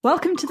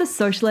Welcome to the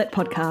Socialette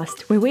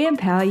podcast, where we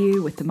empower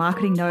you with the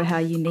marketing know-how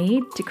you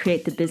need to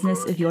create the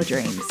business of your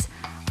dreams.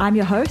 I'm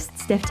your host,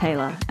 Steph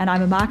Taylor, and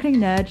I'm a marketing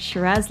nerd,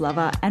 Shiraz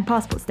lover, and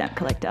passport stamp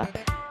collector.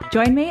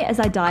 Join me as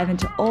I dive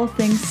into all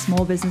things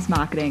small business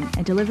marketing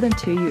and deliver them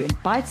to you in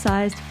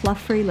bite-sized,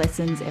 fluff-free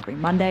lessons every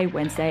Monday,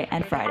 Wednesday,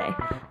 and Friday.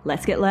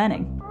 Let's get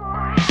learning.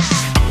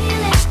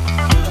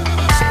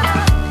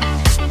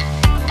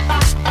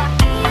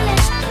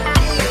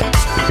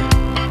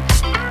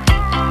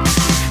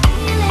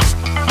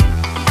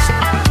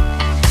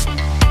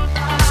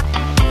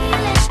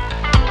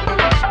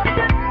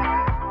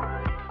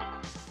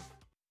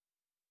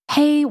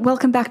 Hey,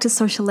 welcome back to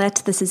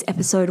Socialette. This is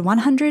episode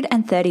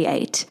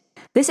 138.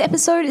 This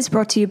episode is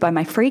brought to you by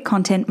my free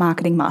content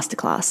marketing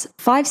masterclass,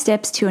 5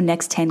 steps to your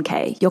next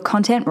 10K, your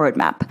content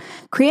roadmap.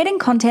 Creating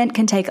content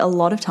can take a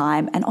lot of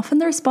time and often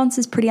the response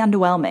is pretty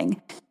underwhelming.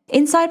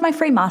 Inside my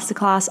free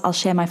masterclass, I'll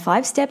share my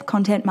 5-step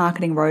content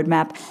marketing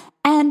roadmap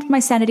and my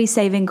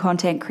sanity-saving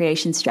content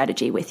creation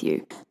strategy with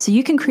you, so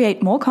you can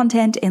create more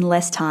content in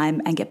less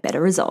time and get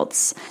better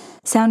results.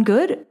 Sound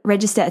good?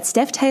 Register at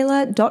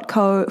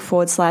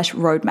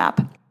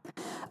stephtaylor.co/roadmap.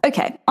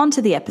 Okay, on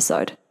to the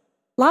episode.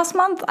 Last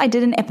month, I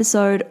did an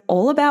episode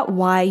all about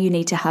why you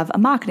need to have a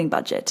marketing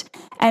budget.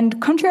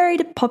 And contrary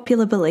to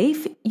popular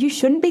belief, you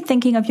shouldn't be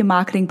thinking of your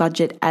marketing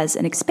budget as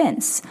an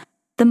expense.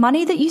 The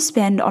money that you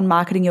spend on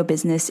marketing your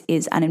business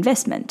is an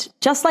investment.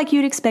 Just like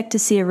you'd expect to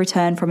see a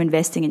return from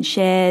investing in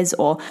shares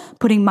or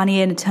putting money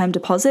in a term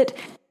deposit,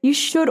 you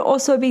should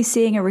also be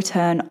seeing a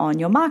return on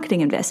your marketing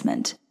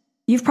investment.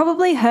 You've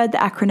probably heard the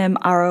acronym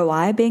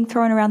ROI being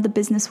thrown around the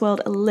business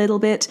world a little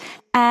bit,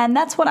 and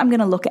that's what I'm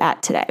going to look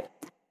at today.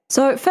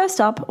 So first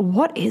up,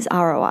 what is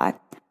ROI?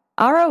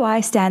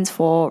 ROI stands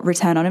for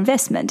return on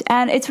investment,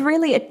 and it's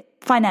really a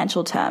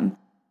financial term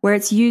where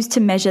it's used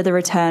to measure the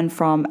return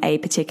from a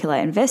particular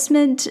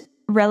investment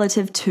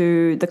relative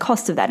to the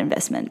cost of that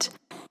investment.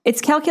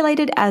 It's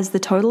calculated as the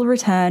total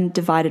return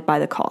divided by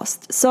the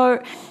cost. So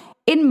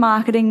in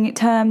marketing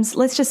terms,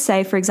 let's just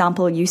say, for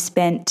example, you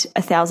spent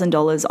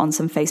 $1,000 on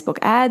some Facebook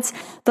ads.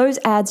 Those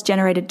ads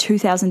generated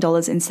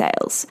 $2,000 in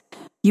sales.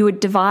 You would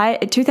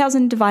divide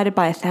 2,000 divided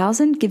by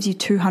 1,000 gives you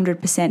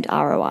 200%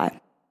 ROI.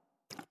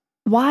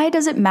 Why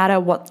does it matter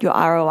what your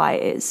ROI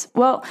is?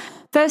 Well,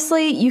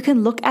 firstly, you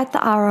can look at the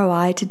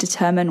ROI to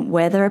determine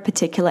whether a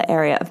particular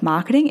area of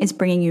marketing is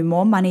bringing you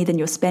more money than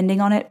you're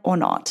spending on it or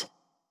not.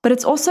 But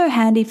it's also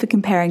handy for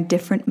comparing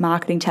different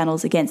marketing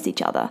channels against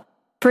each other.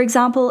 For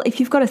example, if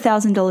you've got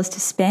 $1,000 to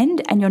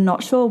spend and you're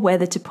not sure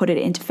whether to put it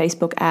into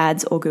Facebook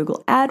ads or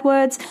Google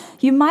AdWords,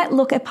 you might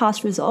look at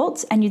past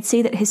results and you'd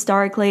see that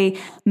historically,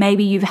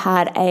 maybe you've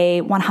had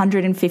a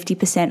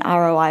 150%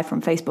 ROI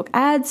from Facebook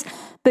ads,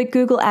 but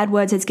Google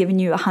AdWords has given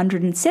you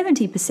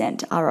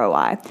 170%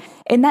 ROI.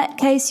 In that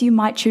case, you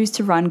might choose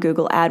to run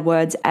Google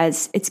AdWords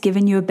as it's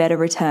given you a better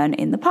return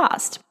in the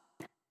past.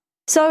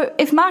 So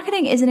if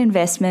marketing is an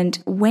investment,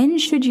 when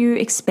should you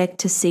expect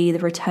to see the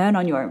return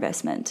on your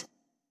investment?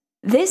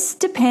 This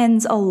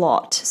depends a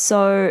lot.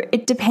 So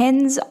it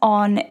depends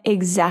on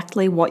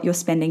exactly what you're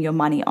spending your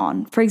money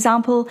on. For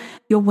example,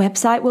 your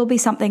website will be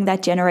something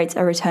that generates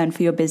a return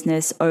for your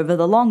business over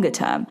the longer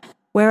term,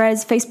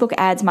 whereas Facebook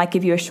ads might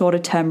give you a shorter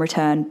term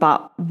return,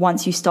 but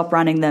once you stop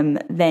running them,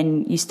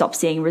 then you stop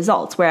seeing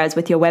results. Whereas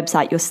with your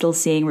website, you're still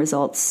seeing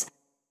results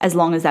as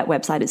long as that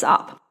website is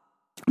up.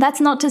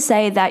 That's not to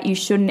say that you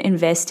shouldn't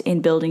invest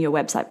in building your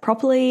website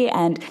properly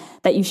and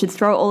that you should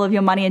throw all of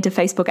your money into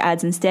Facebook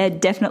ads instead.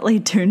 Definitely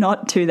do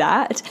not do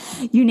that.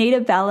 You need a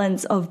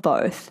balance of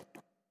both.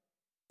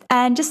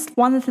 And just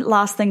one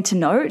last thing to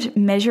note,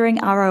 measuring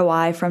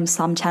ROI from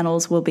some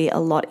channels will be a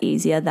lot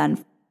easier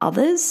than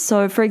others.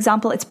 So for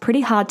example, it's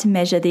pretty hard to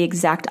measure the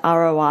exact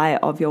ROI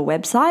of your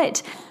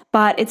website,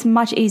 but it's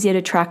much easier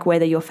to track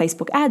whether your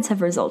Facebook ads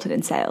have resulted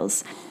in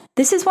sales.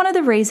 This is one of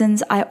the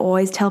reasons I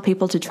always tell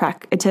people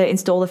to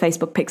install the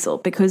Facebook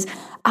Pixel, because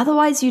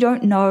otherwise you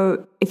don't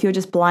know if you're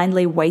just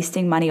blindly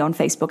wasting money on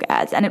Facebook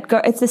ads. And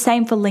it's the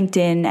same for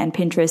LinkedIn and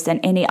Pinterest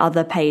and any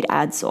other paid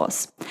ad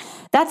source.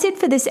 That's it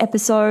for this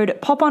episode.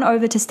 Pop on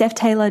over to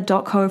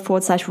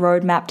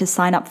stephtaylor.co/roadmap to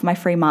sign up for my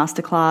free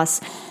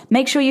masterclass.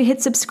 Make sure you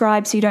hit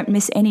subscribe so you don't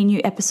miss any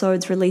new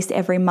episodes released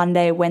every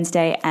Monday,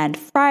 Wednesday, and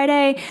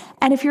Friday.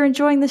 And if you're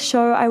enjoying the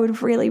show, I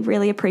would really,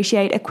 really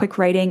appreciate a quick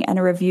rating and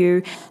a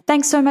review.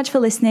 Thanks so much for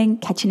listening.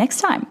 Catch you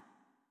next time.